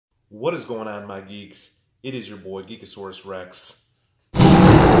What is going on, my geeks? It is your boy, Geekosaurus Rex.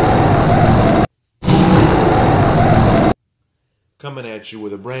 Coming at you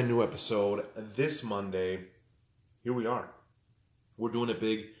with a brand new episode this Monday. Here we are. We're doing it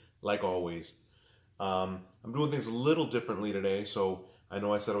big, like always. I'm doing things a little differently today, so I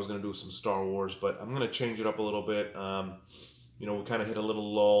know I said I was going to do some Star Wars, but I'm going to change it up a little bit. We kind of hit a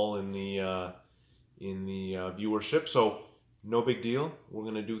little lull in the viewership, so no big deal. We're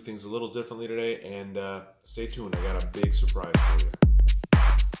going to do things a little differently today, and stay tuned. I got a big surprise for you.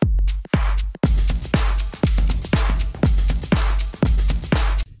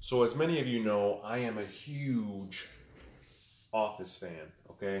 So as many of you know, I am a huge Office fan,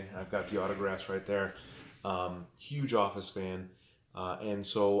 okay? I've got the autographs right there. Huge Office fan. And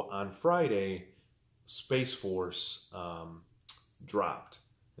so on Friday, Space Force dropped.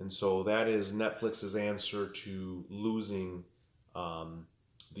 And so that is Netflix's answer to losing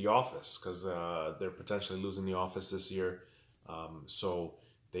The Office, because they're potentially losing The Office this year. So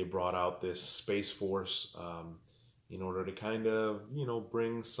they brought out this Space Force in order to kind of,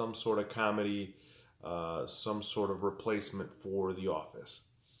 bring some sort of comedy, some sort of replacement for The Office.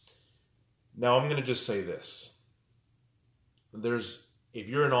 Now, I'm going to just say this. If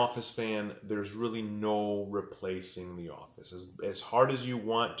you're an Office fan, there's really no replacing The Office. As hard as you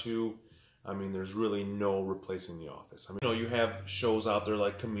want to, there's really no replacing The Office. You have shows out there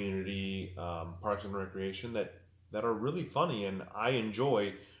like Community, Parks and Recreation that are really funny and I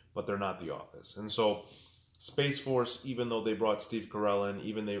enjoy, but they're not The Office. And so Space Force, even though they brought Steve Carell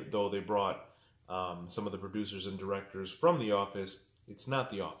in, though they brought some of the producers and directors from The Office, it's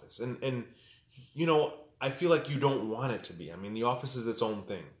not The Office. And I feel like you don't want it to be. The Office is its own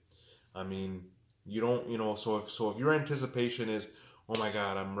thing. You don't, so if your anticipation is, oh my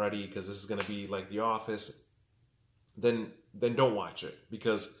God, I'm ready because this is going to be like The Office, then don't watch it,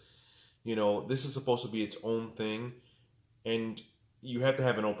 because, this is supposed to be its own thing and you have to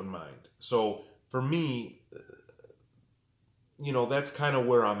have an open mind. So for me, that's kind of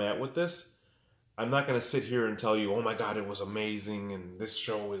where I'm at with this. I'm not going to sit here and tell you, oh my God, it was amazing and this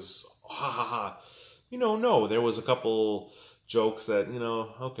show is ha ha ha. No, there was a couple jokes that,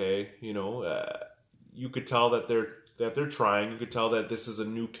 you could tell that they're trying. You could tell that this is a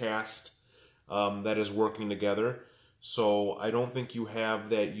new cast that is working together. So I don't think you have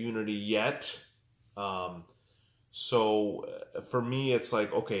that unity yet. So for me, it's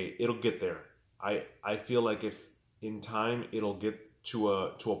like, okay, it'll get there. I feel like if in time it'll get to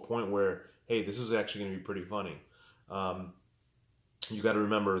a point where, hey, this is actually going to be pretty funny. You got to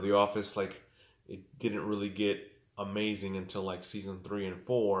remember, The Office, it didn't really get amazing until season 3 and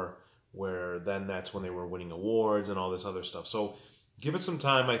 4, where then that's when they were winning awards and all this other stuff. So give it some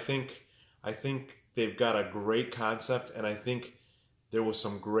time. I think they've got a great concept, and I think there was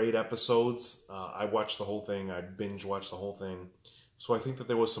some great episodes. I watched the whole thing. I binge watched the whole thing. So I think that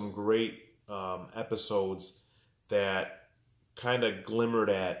there was some great episodes that kind of glimmered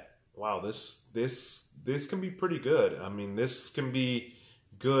at, wow, this can be pretty good. This can be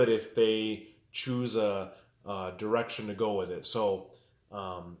good if they choose a direction to go with it. So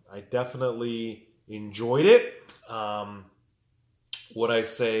I definitely enjoyed it. Would I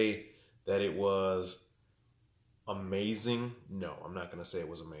say that it was amazing? No, I'm not going to say it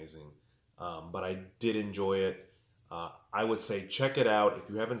was amazing. But I did enjoy it. I would say check it out. If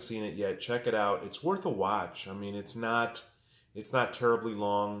you haven't seen it yet, check it out. It's worth a watch. It's not terribly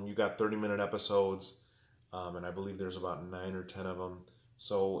long. You got 30-minute episodes, and I believe there's about 9 or 10 of them.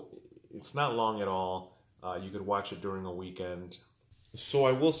 So it's not long at all. You could watch it during a weekend. So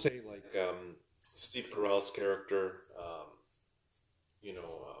I will say, Steve Carell's character,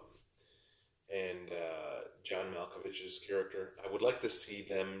 and John Malkovich's character, I would like to see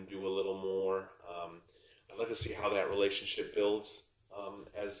them do a little more. I'd like to see how that relationship builds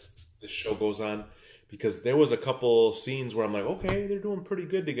as the show goes on, because there was a couple scenes where I'm like, okay, they're doing pretty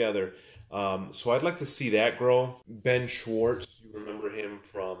good together. So I'd like to see that grow. Ben Schwartz, you remember him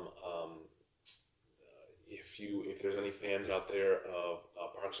from, if there's any fans out there of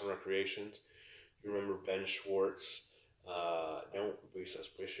Parks and Recreations, you remember Ben Schwartz. Don't be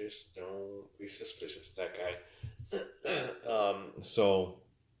suspicious. Don't be suspicious. That guy. So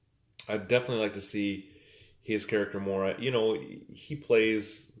I'd definitely like to see his character more. He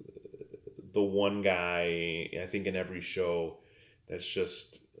plays the one guy, I think, in every show that's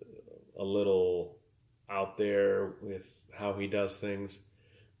just a little out there with how he does things.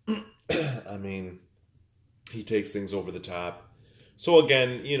 He takes things over the top. So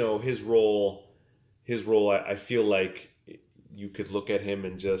again, his role, I feel like you could look at him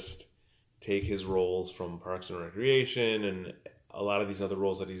and just take his roles from Parks and Recreation and a lot of these other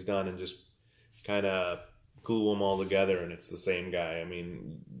roles that he's done and just kind of glue them all together and it's the same guy. I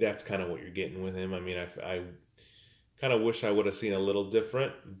mean, that's kind of what you're getting with him. I mean, I kind of wish I would have seen a little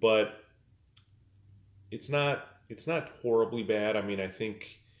different, but it's not horribly bad. I mean, I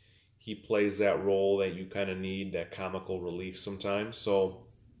think he plays that role that you kind of need, that comical relief sometimes. So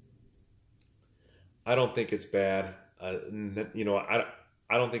I don't think it's bad. You know, I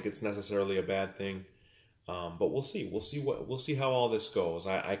don't think it's necessarily a bad thing. But we'll see. We'll see how all this goes.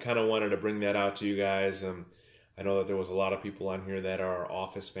 I kind of wanted to bring that out to you guys. I know that there was a lot of people on here that are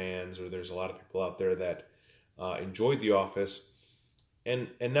Office fans, or there's a lot of people out there that enjoyed The Office. And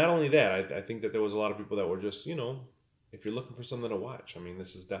not only that, I think that there was a lot of people that were just, you know, if you're looking for something to watch, I mean,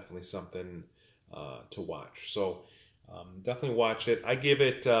 this is definitely something to watch. So definitely watch it. I give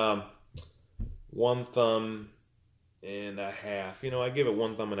it 1 thumb and a half. You know, I give it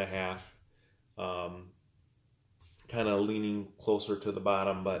 1 thumb and a half. Kind of leaning closer to the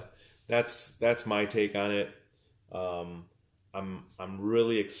bottom, but that's my take on it. I'm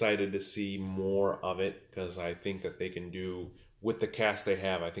really excited to see more of it because I think that they can do, with the cast they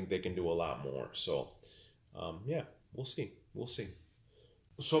have, I think they can do a lot more. So yeah, we'll see.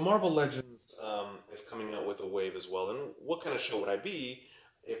 So Marvel Legends is coming out with a wave as well. And what kind of show would I be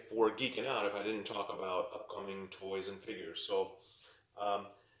if we're geeking out if I didn't talk about upcoming toys and figures? So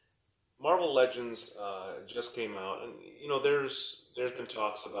Marvel Legends just came out, and you know there's been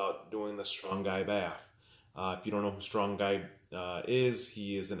talks about doing the Strong Guy Bath. If you don't know who Strong Guy is,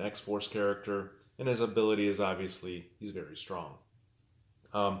 he is an X-Force character, and his ability is obviously he's very strong.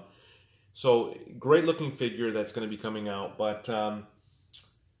 So great looking figure that's going to be coming out, but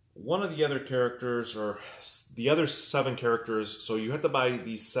one of the other characters, or the other 7 characters, so you have to buy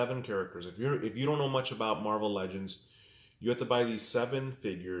these 7 characters. If you don't know much about Marvel Legends, you have to buy these 7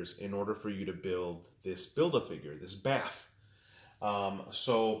 figures in order for you to build this Build-A-Figure, this Bath.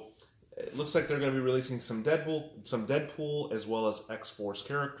 So it looks like they're going to be releasing some Deadpool as well as X-Force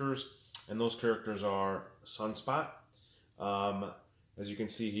characters, and those characters are Sunspot. As you can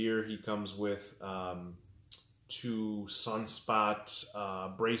see here, he comes with 2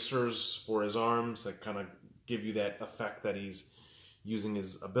 Sunspot bracers for his arms that kind of give you that effect that he's using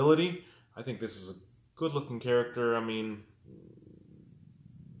his ability. I think this is a good-looking character. I mean,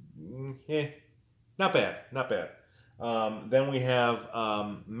 not bad. Then we have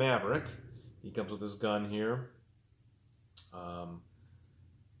Maverick. He comes with his gun here.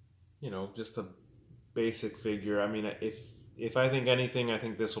 You know, just a basic figure. I mean, if I think anything, I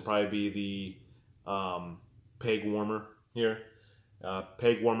think this will probably be the Peg Warmer here.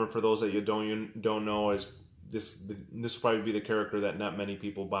 Peg Warmer, for those that you don't know, is this will probably be the character that not many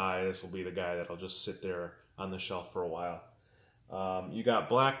people buy. This will be the guy that'll just sit there on the shelf for a while. You got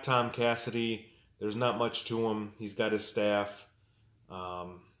Black Tom Cassidy. There's not much to him. He's got his staff.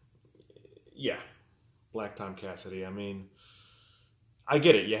 Yeah, Black Tom Cassidy. I mean, I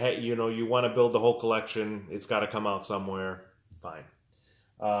get it. You know, you want to build the whole collection. It's got to come out somewhere. Fine.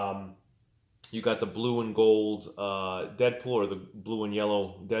 You got the blue and gold Deadpool, or the blue and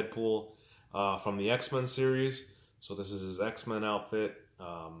yellow Deadpool from the X-Men series. So this is his X-Men outfit.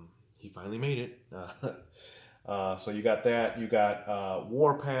 He finally made it. So you got that. You got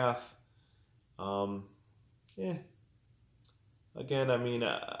Warpath. Yeah. Again, I mean,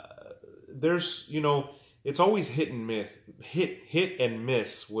 there's, you know, it's always hit and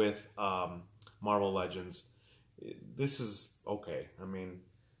miss with Marvel Legends. This is okay. I mean,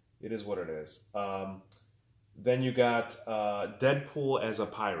 it is what it is. Then you got Deadpool as a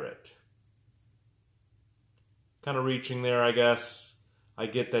pirate. Kind of reaching there, I guess. I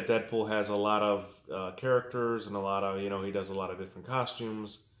get that Deadpool has a lot of characters and a lot of, you know, he does a lot of different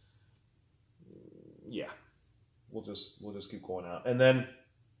costumes. Yeah, we'll just keep going out. And then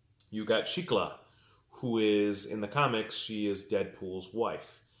you got Shikla, who is, in the comics, she is Deadpool's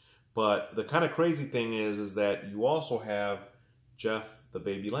wife. But the kind of crazy thing is that you also have Jeff the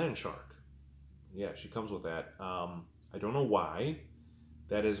baby land shark. Yeah, she comes with that. I don't know why.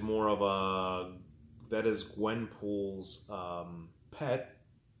 That is more of that is Gwenpool's pet.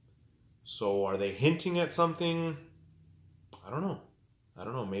 So are they hinting at something? I don't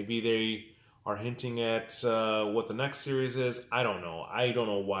know. Maybe they are hinting at what the next series is. I don't know. I don't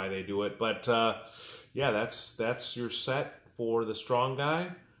know why they do it. But yeah, that's your set for the Strong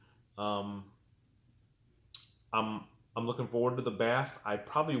Guy. I'm looking forward to the Bath. I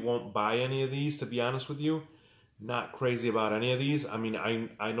probably won't buy any of these, to be honest with you. Not crazy about any of these. I mean,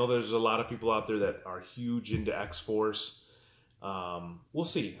 I know there's a lot of people out there that are huge into X-Force. We'll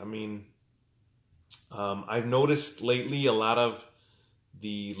see. I mean, I've noticed lately a lot of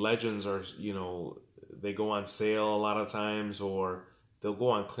the Legends are, you know, they go on sale a lot of times, or they'll go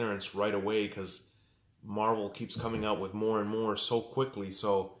on clearance right away because Marvel keeps coming out with more and more so quickly.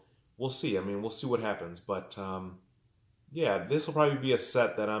 So we'll see. I mean, we'll see what happens. But yeah, this will probably be a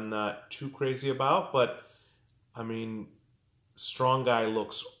set that I'm not too crazy about. But I mean, Strong Guy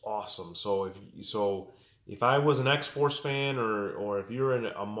looks awesome. So if I was an X-Force fan, or if you're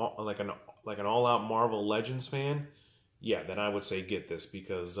like an all-out Marvel Legends fan, yeah, then I would say get this,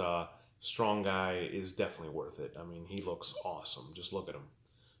 because Strong Guy is definitely worth it. I mean, he looks awesome. Just look at him.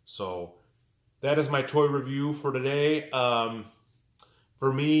 So that is my toy review for today.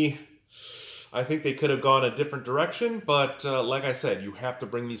 For me, I think they could have gone a different direction, but like I said, you have to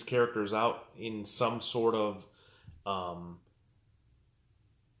bring these characters out in some sort of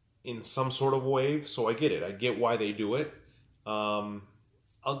wave. So I get it. I get why they do it. I'll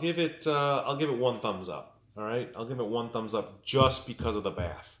give it 1 thumbs up. All right, I'll give it 1 thumbs up just because of the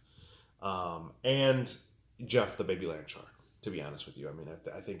bath, and Jeff the baby land shark. To be honest with you, I mean,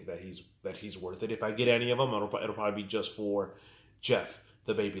 I think that he's worth it. If I get any of them, it'll probably be just for Jeff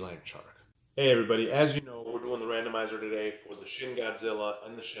the baby land shark. Hey everybody, as you know, we're doing the randomizer today for the Shin Godzilla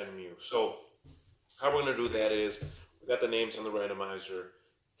and the Shenmue. So how we're going to do that is, we got the names on the randomizer.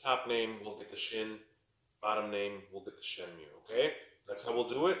 Top name will get the Shin, bottom name will get the Shenmue. Okay, that's how we'll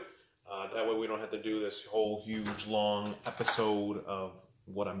do it. That way we don't have to do this whole huge long episode of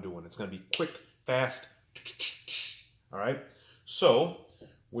what I'm doing. It's going to be quick, fast. All right. So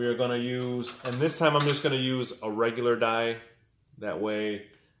we're going to use, and this time I'm just going to use a regular die. That way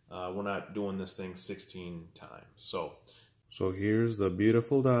we're not doing this thing 16 times. So here's the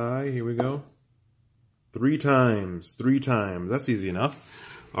beautiful die. Here we go. 3 times. That's easy enough.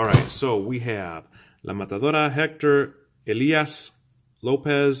 All right. So we have La Matadora, Hector, Elias,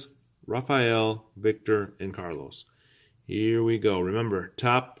 Lopez, Rafael, Victor, and Carlos. Here we go. Remember,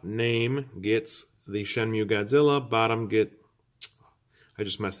 top name gets the Shenmue Godzilla. Bottom get... I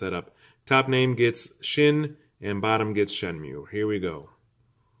just messed that up. Top name gets Shin, and bottom gets Shenmue. Here we go.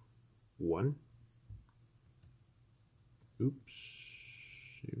 1. Oops.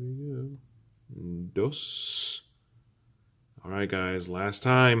 Here we go. 2. All right, guys. Last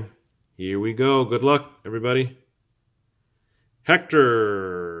time. Here we go. Good luck, everybody.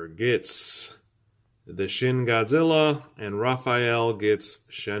 Hector gets the Shin Godzilla, and Raphael gets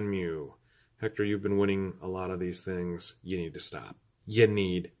Shenmue. Hector, you've been winning a lot of these things. You need to stop. You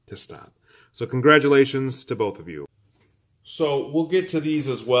need to stop. So congratulations to both of you. So we'll get to these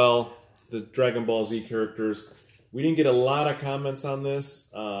as well, the Dragon Ball Z characters. We didn't get a lot of comments on this.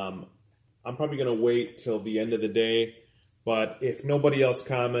 I'm probably going to wait till the end of the day. But if nobody else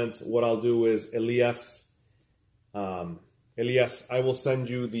comments, what I'll do is Elias, I will send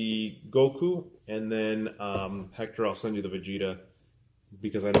you the Goku, and then Hector, I'll send you the Vegeta,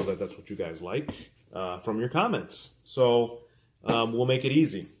 because I know that that's what you guys like from your comments. So we'll make it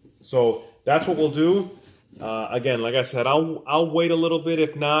easy. So that's what we'll do. Again, like I said, I'll wait a little bit.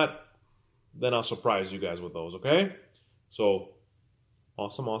 If not, then I'll surprise you guys with those, okay? So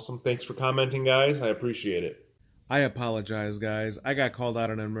awesome. Thanks for commenting, guys. I appreciate it. I apologize, guys. I got called out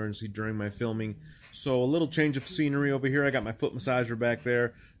on an emergency during my filming. So a little change of scenery over here. I got my foot massager back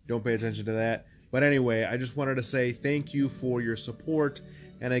there. Don't pay attention to that. But anyway, I just wanted to say thank you for your support.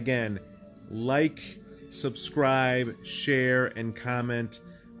 And again, like, subscribe, share, and comment.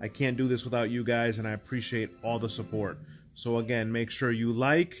 I can't do this without you guys, and I appreciate all the support. So again, make sure you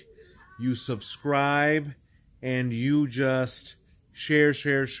like, you subscribe, and you just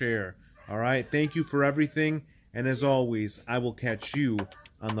share. All right? Thank you for everything. And as always, I will catch you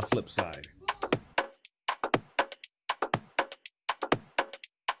on the flip side.